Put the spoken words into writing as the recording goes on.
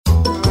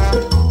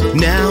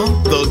Now,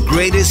 the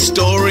greatest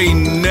story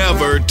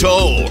never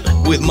told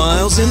with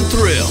Miles and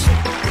Thrill.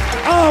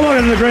 Oh,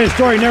 welcome to the greatest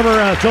story never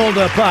told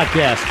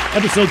podcast,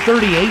 episode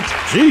 38.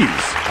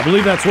 Jeez. I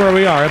believe that's where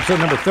we are, episode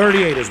number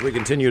 38, as we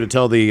continue to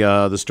tell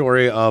the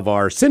story of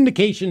our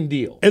syndication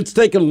deal. It's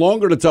taken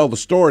longer to tell the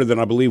story than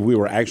I believe we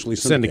were actually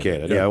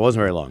syndicated. Yeah, it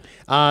wasn't very long.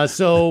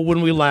 So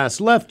when we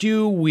last left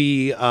you,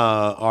 we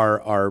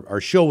our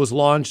show was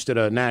launched at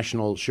a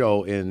national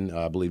show in,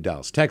 I believe,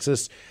 Dallas,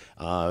 Texas.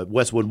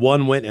 Westwood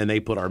One went and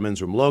they put our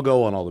men's room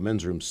logo on all the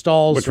men's room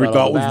stalls. Which we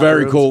thought was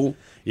very cool.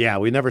 Yeah,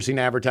 we'd never seen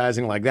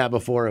advertising like that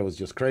before. It was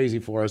just crazy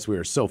for us. We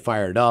were so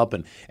fired up.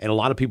 And a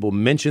lot of people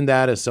mentioned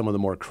that as some of the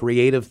more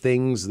creative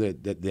things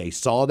that they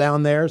saw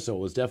down there. So it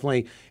was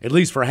definitely, at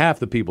least for half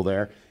the people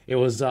there, it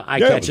was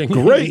eye-catching. Yeah,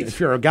 it was great. If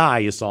you're a guy,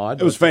 you saw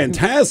it. It was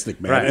fantastic,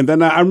 man. Right. And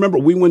then I remember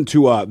we went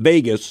to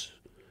Vegas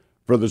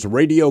for this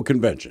radio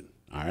convention.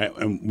 All right.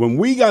 And when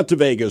we got to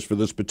Vegas for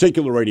this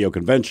particular radio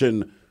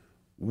convention,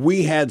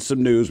 we had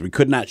some news we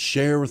could not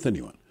share with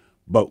anyone.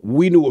 But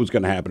we knew what was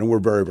going to happen, and we're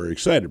very, very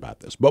excited about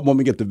this. But when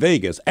we get to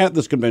Vegas, at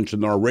this convention,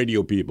 there are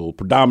radio people,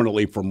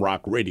 predominantly from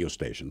rock radio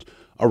stations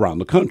around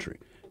the country.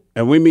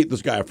 And we meet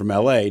this guy from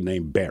L.A.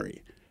 named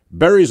Barry.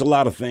 Barry's a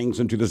lot of things,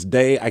 and to this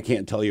day, I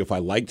can't tell you if I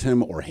liked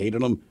him or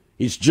hated him.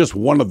 He's just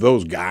one of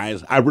those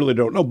guys. I really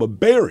don't know. But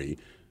Barry,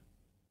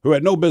 who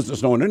had no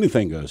business knowing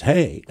anything, goes,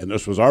 hey, and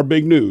this was our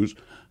big news,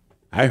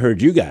 I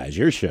heard you guys,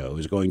 your show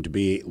is going to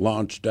be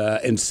launched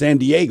in San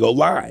Diego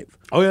live.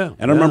 Oh, yeah.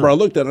 And I remember I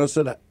looked at it and I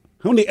said,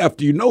 how in the F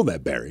do you know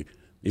that, Barry?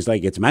 He's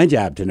like, it's my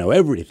job to know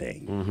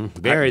everything.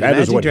 Mm-hmm. Barry, the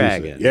Magic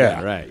Dragon.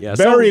 Yeah. Right. Yeah.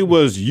 Barry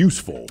was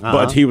useful,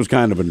 but he was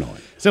kind of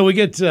annoying. So we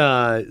get,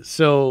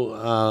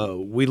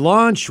 we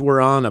launch,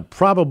 we're on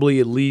probably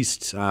at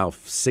least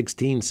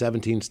 16,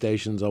 17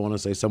 stations, I want to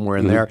say, somewhere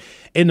in there.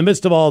 In the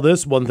midst of all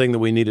this, one thing that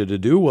we needed to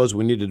do was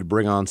we needed to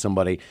bring on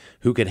somebody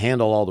who could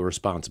handle all the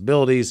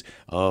responsibilities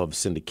of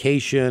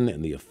syndication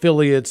and the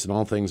affiliates and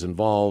all things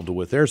involved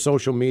with their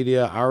social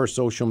media, our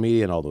social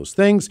media, and all those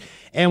things.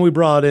 And we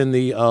brought in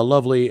the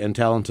lovely and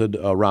talented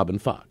Robin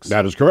Fox.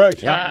 That is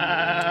correct.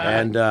 Yeah.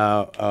 And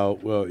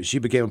well, she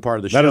became a part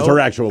of the show. That is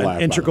her actual life.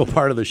 An integral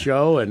part of the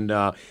show.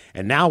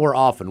 And now we're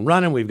off and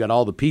running. We've got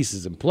all the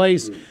pieces in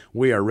place.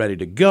 We are ready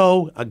to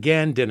go.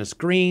 Again, Dennis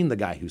Green, the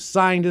guy who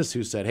signed us,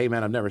 who said, hey,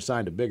 man, I've never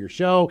signed a bigger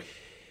show,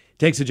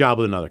 takes a job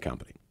with another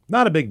company.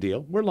 Not a big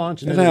deal. We're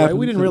launching it anyway.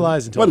 We didn't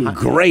realize until wasn't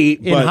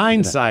great. In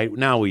hindsight,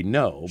 now we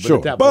know. But sure.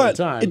 at that point in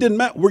time, it didn't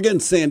matter. We're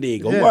getting San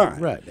Diego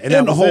live. Right.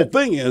 And the whole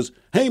thing is,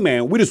 hey,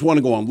 man, we just want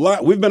to go on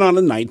live. We've been on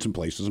the nights and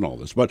places and all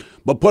this, but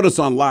put us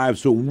on live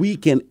so we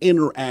can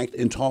interact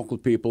and talk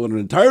with people in an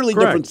entirely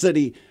different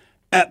city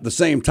at the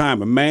same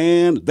time. And,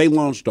 man, they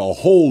launched a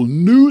whole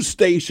new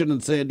station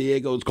in San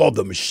Diego. It's called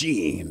The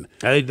Machine.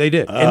 They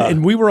did.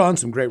 And we were on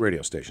some great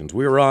radio stations.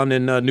 We were on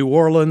in New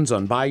Orleans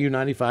on Bayou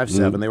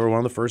 95.7. They were one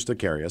of the first to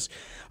carry us.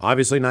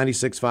 Obviously,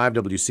 96.5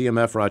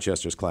 WCMF,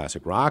 Rochester's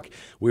Classic Rock.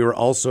 We were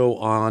also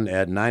on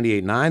at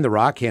 98.9 The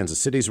Rock, Kansas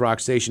City's rock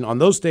station. On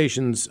those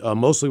stations,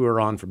 mostly we were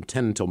on from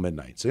 10 until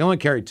midnight. So they only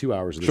carried 2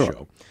 hours of the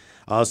show.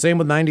 Same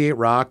with 98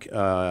 Rock,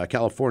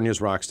 California's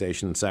rock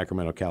station in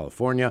Sacramento,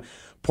 California.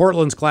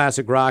 Portland's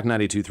Classic Rock,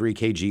 92.3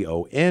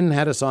 KGON,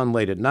 had us on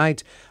late at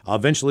night.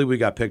 Eventually, we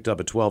got picked up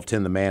at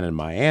 1210 The Man in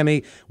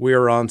Miami. We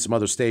were on some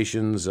other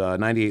stations,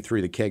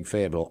 98.3 The Keg,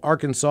 Fayetteville,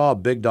 Arkansas,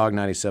 Big Dog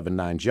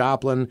 97.9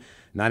 Joplin,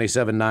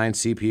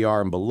 97.9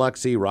 CPR in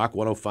Biloxi, Rock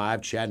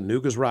 105,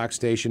 Chattanooga's rock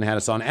station, had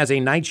us on as a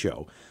night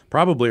show.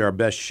 Probably our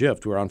best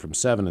shift. We were on from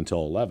 7 until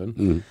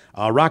 11.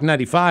 Rock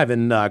 95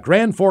 in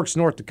Grand Forks,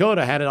 North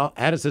Dakota, had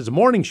us as a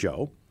morning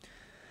show.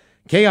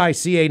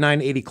 KICA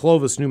 980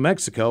 Clovis, New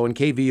Mexico, and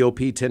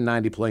KVOP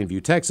 1090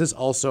 Plainview, Texas,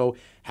 also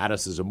had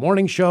us as a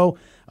morning show.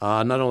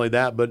 Not only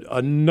that, but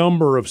a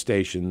number of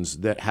stations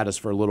that had us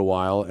for a little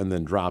while and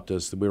then dropped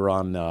us. We were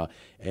on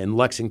in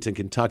Lexington,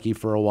 Kentucky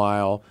for a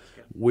while.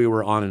 We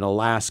were on in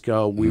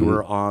Alaska. We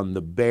were on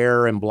The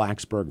Bear in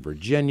Blacksburg,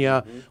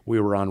 Virginia. We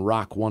were on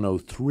Rock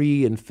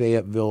 103 in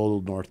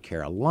Fayetteville, North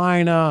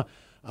Carolina.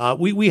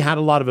 We had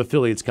a lot of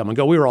affiliates come and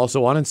go. We were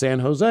also on in San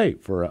Jose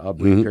for a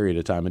brief period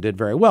of time and did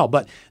very well.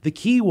 But the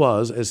key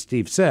was, as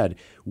Steve said,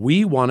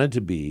 we wanted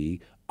to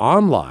be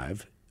on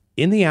live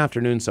in the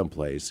afternoon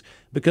someplace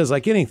because,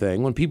 like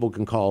anything, when people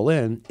can call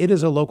in, it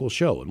is a local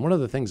show. And one of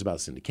the things about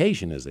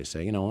syndication is they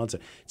say,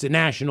 it's a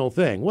national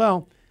thing.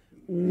 Well,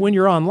 when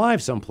you're on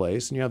live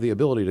someplace and you have the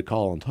ability to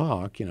call and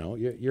talk, then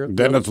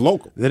it's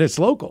local. Then it's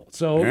local.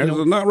 So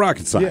it's not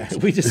rocket science. Yeah,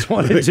 we just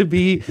wanted to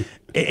be,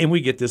 and we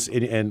get this,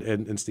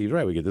 and Steve's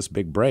right. We get this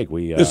big break.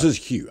 This is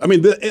huge. I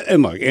mean,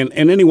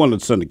 and anyone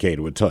that's syndicated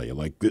would tell you,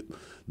 like,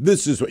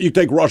 this is you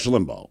take Rush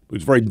Limbaugh,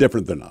 who's very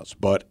different than us,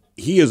 but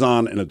he is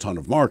on in a ton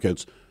of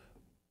markets.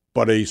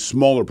 But a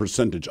smaller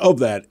percentage of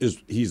that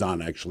is he's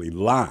on actually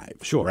live.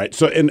 Sure. Right.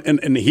 So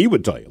and he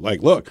would tell you,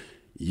 like, look,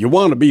 you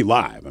want to be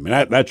live. I mean,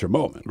 that's your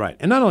moment. Right.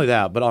 And not only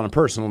that, but on a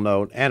personal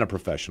note and a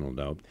professional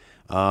note,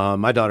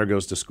 My daughter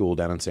goes to school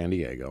down in San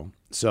Diego.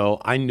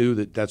 So I knew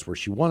that that's where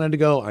she wanted to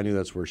go. I knew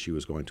that's where she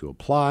was going to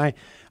apply.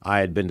 I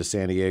had been to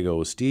San Diego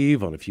with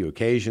Steve on a few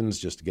occasions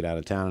just to get out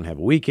of town and have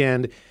a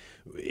weekend.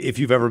 If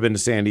you've ever been to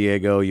San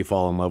Diego, you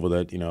fall in love with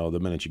it. The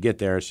minute you get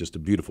there, it's just a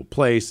beautiful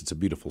place. It's a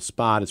beautiful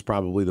spot. It's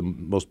probably the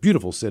most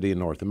beautiful city in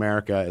North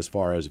America as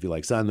far as if you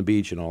like sun, the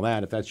beach, and all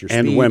that. If that's your speed.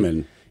 And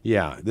women.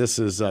 Yeah, this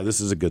is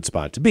a good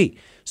spot to be.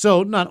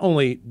 So not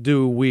only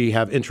do we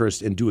have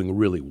interest in doing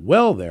really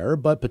well there,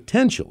 but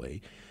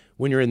potentially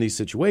when you're in these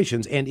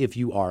situations, and if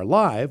you are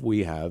live,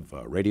 we have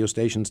radio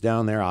stations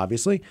down there,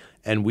 obviously,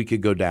 and we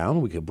could go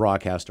down. We could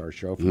broadcast our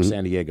show from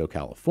San Diego,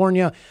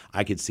 California.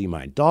 I could see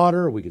my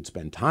daughter. We could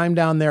spend time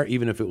down there,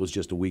 even if it was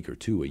just a week or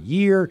two a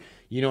year.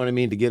 You know what I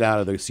mean? To get out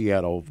of the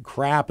Seattle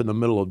crap in the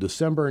middle of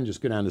December and just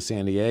go down to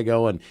San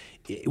Diego, and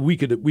we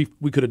could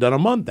have done a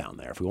month down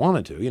there if we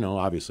wanted to.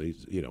 Obviously,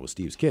 with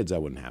Steve's kids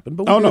that wouldn't happen.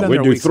 But we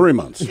do 3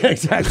 months. Yeah,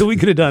 exactly. We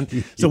could have done.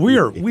 So we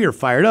are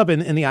fired up,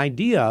 and the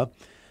idea.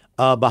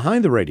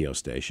 Behind the radio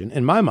station,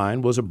 in my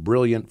mind, was a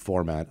brilliant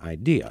format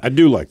idea. I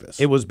do like this.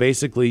 It was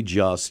basically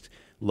just,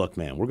 look,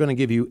 man, we're going to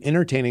give you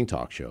entertaining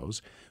talk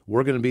shows.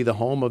 We're going to be the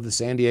home of the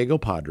San Diego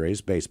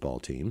Padres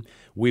baseball team.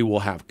 We will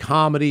have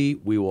comedy.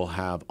 We will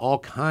have all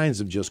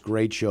kinds of just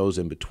great shows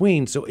in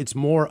between. So it's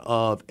more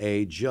of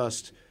a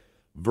just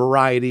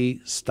variety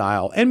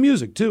style and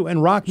music too,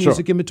 and rock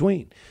music in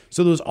between.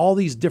 So there was all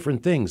these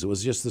different things. It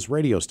was just this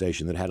radio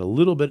station that had a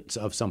little bit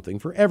of something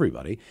for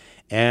everybody.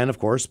 And of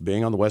course,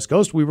 being on the West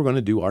Coast, we were going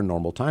to do our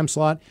normal time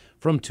slot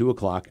from 2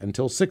 o'clock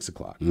until 6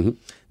 o'clock.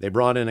 They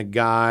brought in a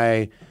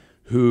guy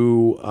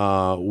who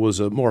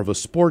was more of a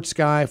sports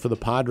guy for the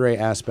Padre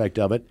aspect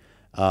of it,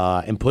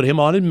 and put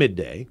him on at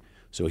midday.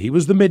 So he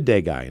was the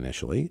midday guy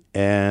initially,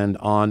 and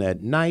on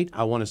at night,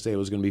 I want to say it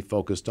was going to be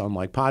focused on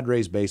like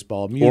Padres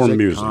baseball,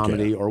 music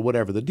comedy, or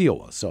whatever the deal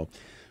was. So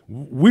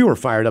we were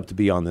fired up to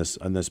be on this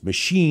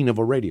machine of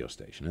a radio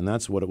station, and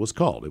that's what it was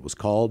called. It was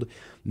called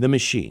The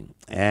Machine.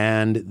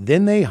 And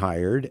then they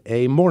hired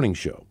a morning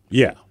show.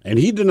 Yeah, and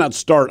he did not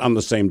start on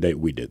the same day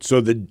we did.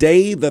 So the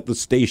day that the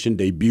station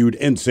debuted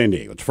in San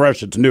Diego, it's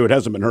fresh, it's new, it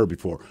hasn't been heard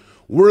before.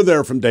 We're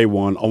there from day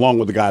one, along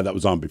with the guy that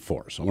was on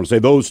before. So I want to say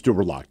those two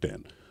were locked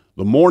in.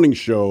 The morning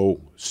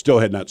show still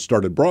had not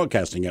started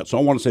broadcasting yet, so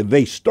I want to say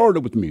they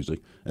started with music,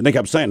 and they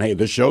kept saying, hey,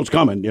 this show's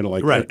coming, in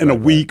a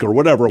week or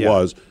whatever it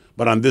was.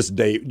 But on this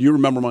day, do you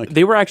remember, Mike?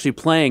 They were actually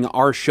playing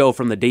our show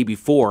from the day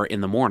before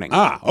in the morning.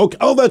 Okay.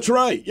 Oh, that's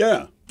right.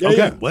 Yeah. Okay.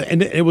 Yeah. Well,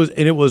 and it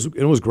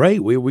was great.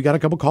 We got a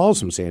couple calls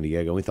from San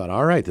Diego. We thought,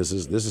 all right, this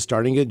is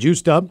starting to get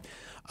juiced up.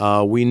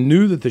 We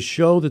knew that the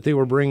show that they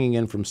were bringing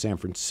in from San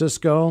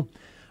Francisco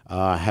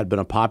had been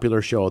a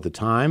popular show at the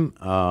time.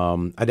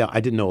 I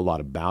didn't know a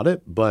lot about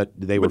it, but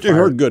you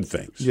heard good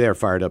things. They were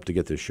fired up to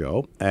get this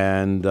show,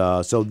 and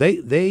so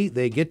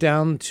they get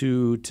down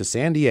to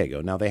San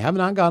Diego. Now they have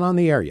not gone on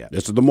the air yet.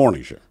 This is the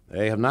morning show.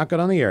 They have not got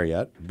on the air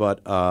yet,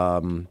 but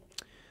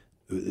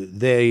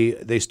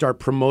they start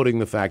promoting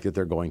the fact that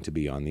they're going to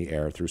be on the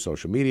air through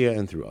social media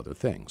and through other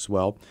things.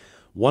 Well,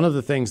 one of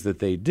the things that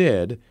they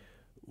did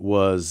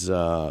was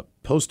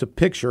post a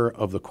picture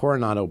of the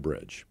Coronado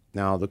Bridge.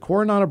 Now, the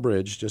Coronado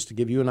Bridge, just to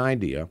give you an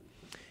idea,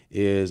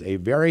 is a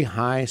very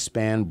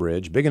high-span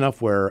bridge, big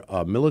enough where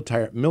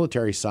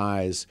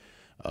military-size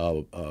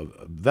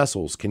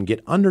vessels can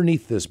get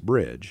underneath this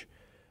bridge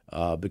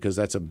because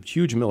that's a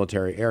huge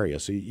military area.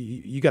 So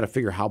you got to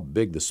figure how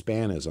big the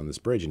span is on this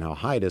bridge and how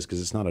high it is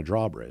because it's not a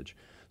drawbridge.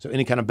 So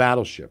any kind of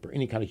battleship or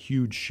any kind of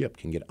huge ship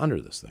can get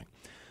under this thing.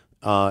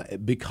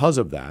 Because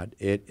of that,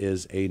 it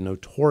is a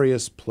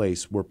notorious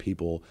place where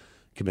people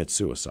commit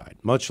suicide,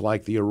 much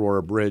like the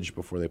Aurora Bridge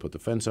before they put the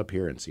fence up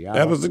here in Seattle.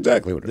 That was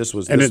exactly what it this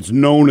was. And it's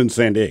known in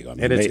San Diego. I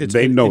mean,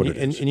 they know what it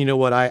is. And you know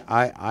what?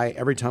 I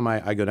every time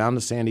I go down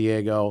to San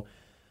Diego,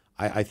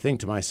 I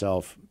think to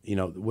myself,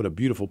 what a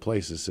beautiful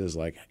place this is.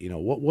 Like,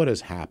 what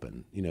has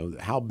happened?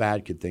 How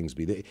bad could things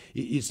be?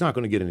 It's not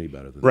going to get any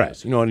better than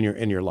this.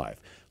 In your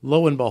life.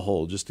 Lo and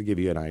behold, just to give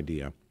you an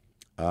idea,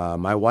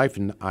 my wife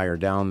and I are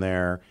down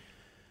there.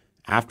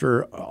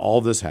 After all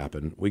this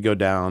happened, we go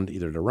down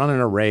either to run in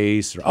a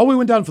race or, we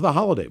went down for the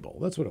Holiday Bowl.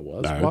 That's what it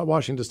was. Right.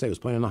 Washington State was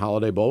playing in the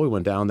Holiday Bowl. We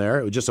went down there.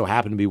 It just so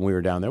happened to be when we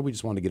were down there. We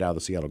just wanted to get out of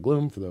the Seattle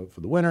gloom for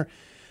the winter.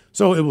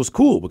 So it was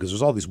cool because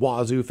there's all these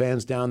Wazoo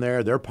fans down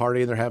there. They're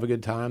partying. They're having a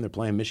good time. They're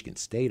playing Michigan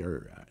State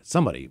or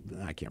somebody.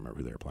 I can't remember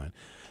who they were playing.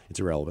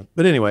 It's irrelevant.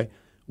 But anyway,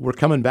 we're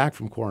coming back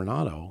from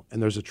Coronado,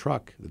 and there's a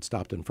truck that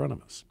stopped in front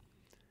of us.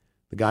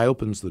 The guy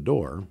opens the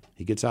door.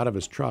 He gets out of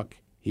his truck.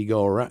 He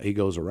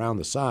goes around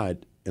the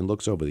side and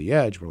looks over the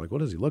edge. We're like,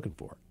 what is he looking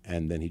for?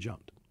 And then he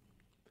jumped.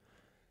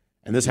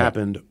 And this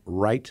happened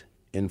right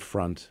in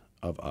front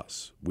of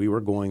us. We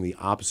were going the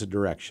opposite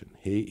direction.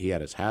 He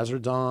had his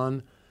hazards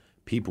on.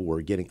 People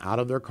were getting out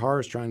of their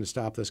cars trying to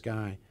stop this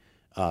guy.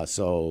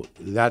 So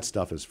that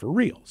stuff is for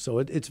real. So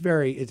it's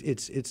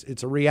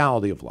a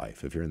reality of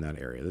life if you're in that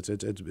area.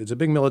 It's a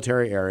big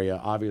military area.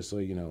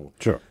 Obviously,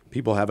 sure,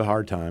 people have a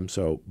hard time.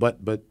 So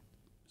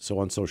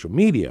on social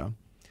media,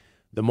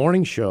 the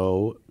morning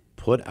show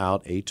put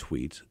out a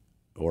tweet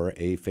or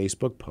a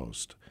Facebook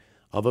post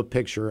of a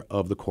picture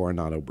of the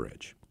Coronado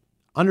Bridge.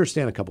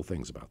 Understand a couple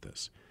things about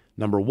this.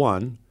 Number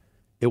one,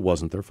 it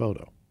wasn't their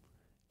photo.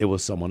 It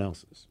was someone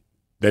else's.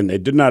 Then they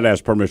did not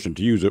ask permission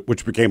to use it,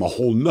 which became a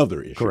whole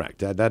nother issue. Correct.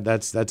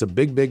 That's a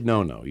big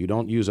no-no. You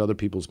don't use other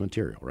people's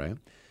material, right?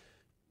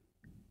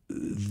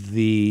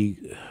 The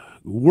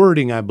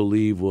wording, I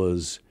believe,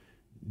 was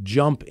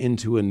jump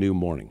into a new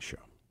morning show.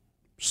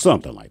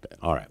 Something like that.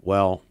 All right.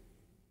 Well,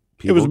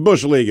 It was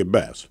Bush League at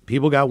best.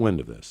 people got wind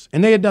of this.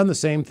 And they had done the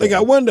same thing. They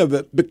got wind of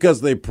it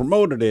because they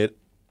promoted it,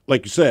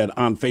 like you said,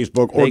 on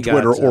Facebook or They got,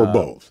 Twitter or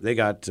both. They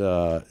had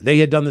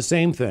done the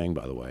same thing,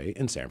 by the way,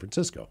 in San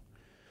Francisco.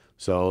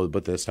 So,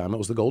 but this time it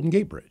was the Golden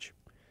Gate Bridge.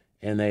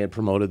 And they had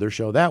promoted their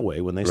show that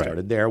way when they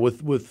started there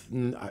with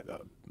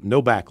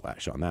no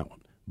backlash on that one.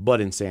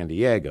 But in San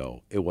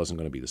Diego, it wasn't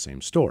going to be the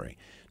same story.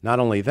 Not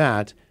only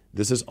that,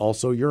 this is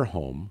also your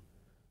home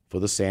for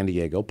the San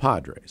Diego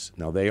Padres.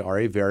 Now, they are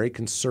a very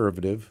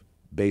conservative,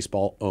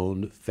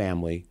 baseball-owned,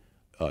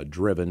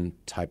 family-driven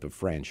type of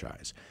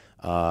franchise.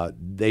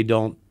 They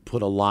don't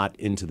put a lot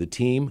into the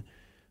team,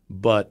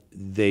 but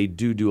they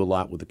do a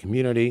lot with the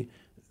community.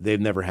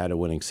 They've never had a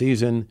winning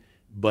season,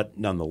 but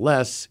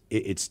nonetheless,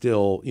 it's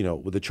still,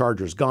 with the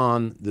Chargers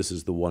gone, this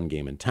is the one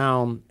game in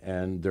town,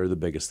 and they're the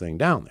biggest thing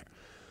down there.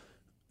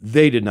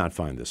 They did not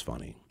find this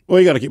funny. Well,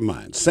 you got to keep in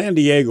mind, San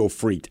Diego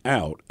freaked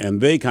out, and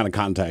they kind of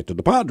contacted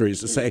the Padres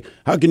to say,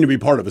 "How can you be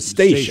part of a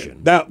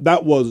station?"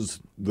 That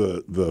was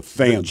the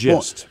fans'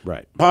 gist, point.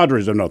 right?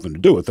 Padres have nothing to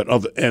do with it,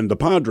 and the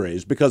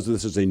Padres, because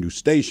this is a new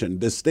station,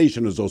 this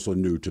station is also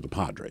new to the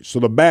Padres,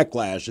 so the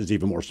backlash is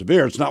even more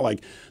severe. It's not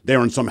like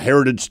they're in some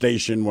heritage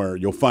station where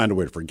you'll find a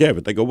way to forgive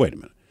it. They go, "Wait a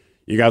minute,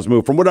 you guys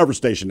moved from whatever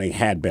station they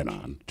had been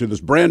on to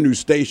this brand new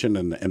station,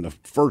 and the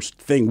first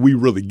thing we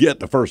really get,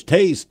 the first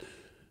taste."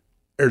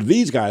 Are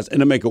these guys, and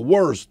to make it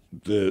worse,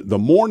 the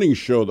morning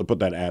show that put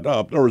that ad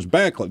up, there was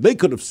backlash. They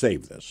could have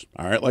saved this,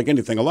 all right? Like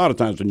anything, a lot of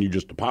times when you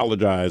just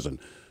apologize and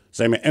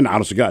say, and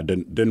honestly, God,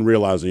 didn't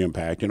realize the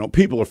impact.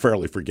 People are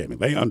fairly forgiving.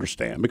 They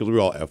understand because we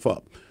all F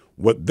up.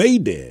 What they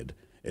did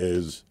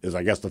is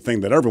I guess the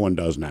thing that everyone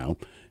does now.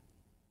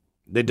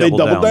 They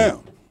doubled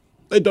down.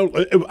 They don't.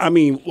 I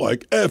mean,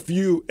 like F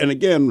you. And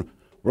again,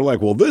 we're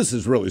like, well, this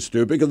is really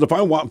stupid because if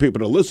I want people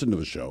to listen to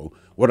the show,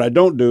 what I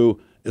don't do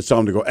is tell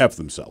them to go F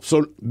themselves.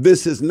 So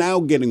this is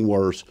now getting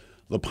worse.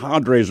 The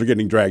Padres are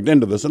getting dragged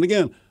into this. And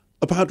again,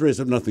 the Padres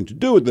have nothing to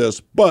do with this,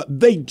 but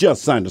they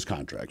just signed this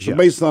contract. So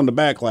based on the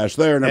backlash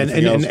there and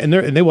everything else.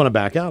 And they want to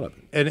back out of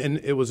it. And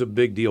it was a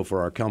big deal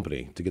for our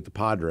company to get the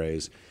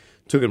Padres,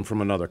 took them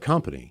from another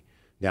company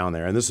down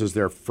there. And this is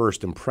their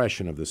first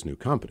impression of this new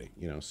company.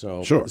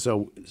 So sure.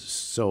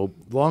 So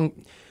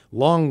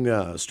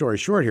long story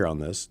short here on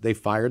this, they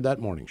fired that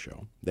morning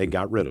show. They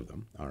got rid of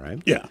them, all right?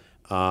 Yeah.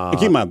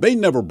 Keep in mind, they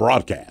never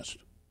broadcast.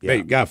 Yeah.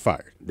 They got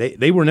fired.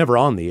 They were never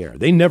on the air.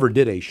 They never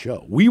did a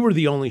show. We were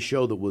the only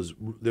show that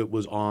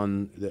was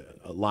on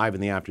live in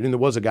the afternoon. There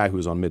was a guy who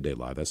was on Midday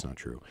Live. That's not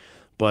true.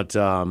 But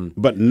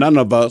none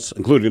of us,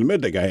 including the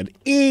Midday guy, had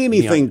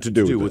anything to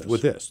do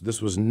with this.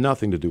 This was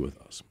nothing to do with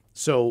us.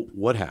 So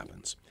what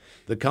happens?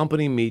 The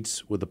company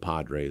meets with the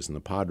Padres, and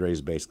the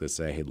Padres basically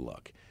say, hey,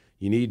 look,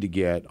 you need to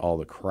get all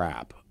the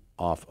crap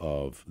off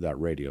of that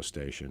radio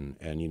station,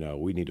 and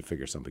we need to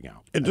figure something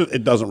out.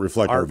 It doesn't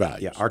reflect our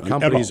values. Yeah,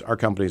 our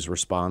company's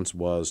response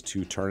was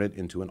to turn it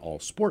into an all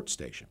sports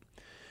station,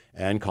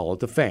 and call it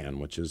the Fan,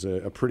 which is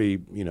a pretty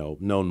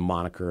known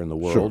moniker in the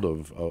world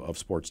of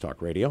sports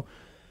talk radio.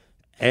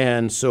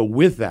 And so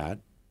with that,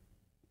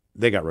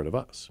 they got rid of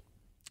us.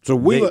 So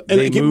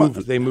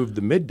they moved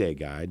the midday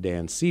guy,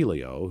 Dan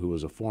Celio, who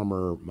was a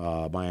former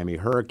Miami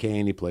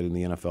Hurricane. He played in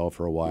the NFL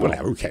for a while.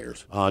 Whatever, who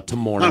cares? To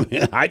morning.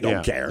 I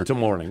don't care. To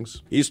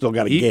mornings. He's still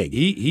got a gig.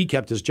 He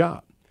kept his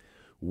job.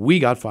 We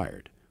got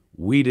fired.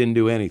 We didn't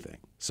do anything.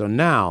 So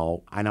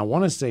now, and I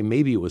want to say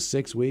maybe it was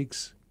 6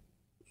 weeks.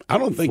 I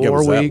don't think it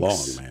was that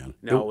long, man.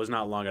 No, it was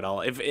not long at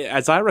all.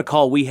 As I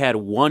recall, we had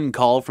one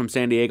call from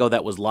San Diego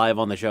that was live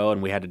on the show, and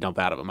we had to dump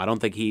out of him. I don't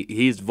think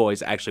his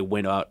voice actually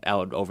went out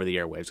over the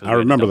airwaves. I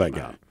remember that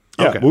guy.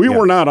 Yeah, okay, we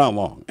were not on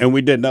long, and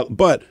we did not.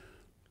 But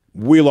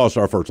we lost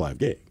our first live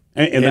gig,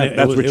 and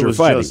that's what you're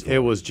fighting for. It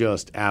was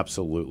just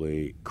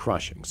absolutely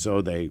crushing.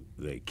 So they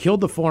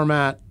killed the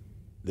format.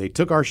 They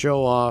took our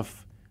show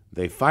off.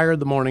 They fired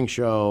the morning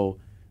show.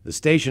 The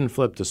station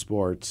flipped to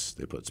sports.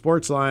 They put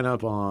sports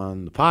lineup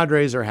on. The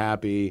Padres are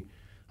happy.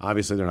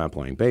 Obviously, they're not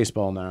playing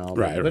baseball now.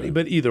 Right.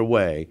 But either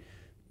way,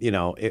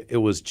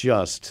 it was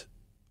just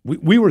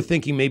we were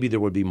thinking maybe there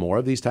would be more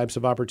of these types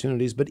of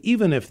opportunities. But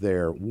even if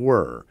there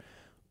were,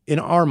 in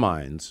our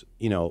minds,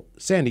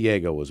 San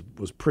Diego was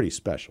pretty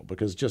special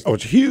because just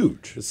it's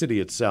huge. The city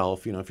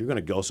itself, if you're going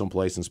to go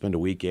someplace and spend a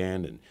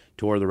weekend and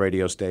tour the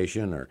radio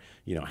station or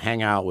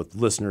hang out with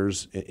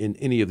listeners in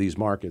any of these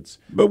markets.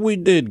 But we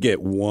did get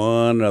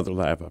one other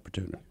live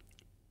opportunity.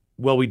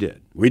 Well, we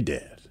did. We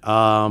did.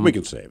 We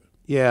can save it.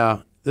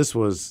 Yeah. This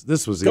was.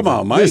 Come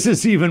on, Mike. This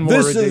is even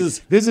more.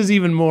 This is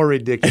even more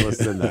ridiculous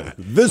than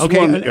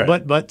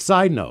that. But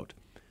side note.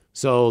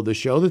 So the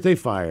show that they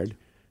fired.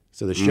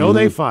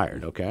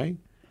 Okay.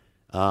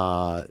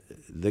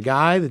 The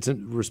guy that's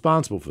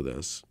responsible for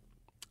this,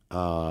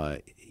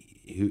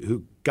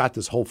 who got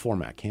this whole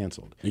format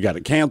canceled. He got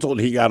it canceled.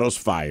 He got us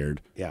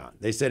fired. Yeah.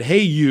 They said,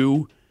 hey,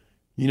 you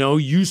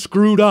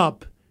screwed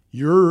up.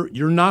 You're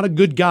not a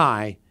good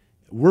guy.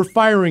 We're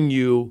firing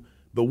you,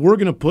 but we're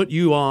going to put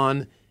you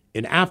on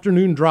an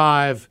afternoon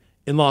drive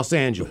in Los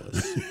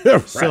Angeles.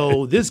 Right.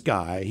 So this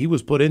guy, he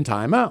was put in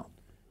timeout.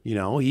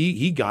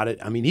 He got it.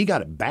 I mean, he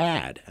got it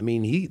bad. I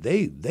mean,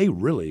 they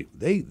really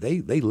laid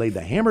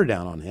the hammer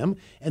down on him.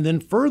 And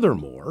then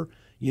furthermore,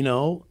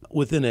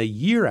 within a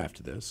year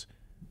after this,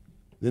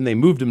 then they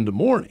moved him to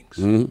mornings.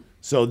 Mm-hmm.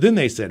 So then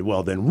they said,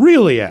 well, then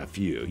really F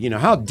you.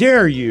 How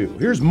dare you?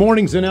 Here's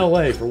mornings in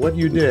L.A. for what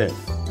you did.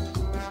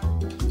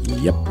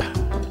 Yep.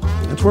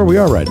 That's where we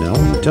are right now.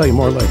 We'll tell you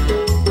more later.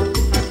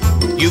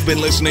 You've been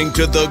listening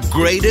to The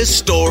Greatest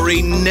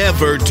Story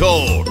Never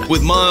Told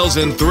with Miles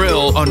and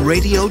Thrill on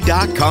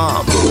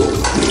radio.com.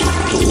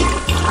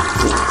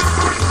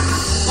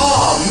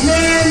 Oh,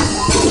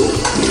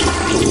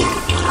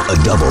 man!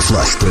 A Double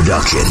Flush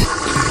production.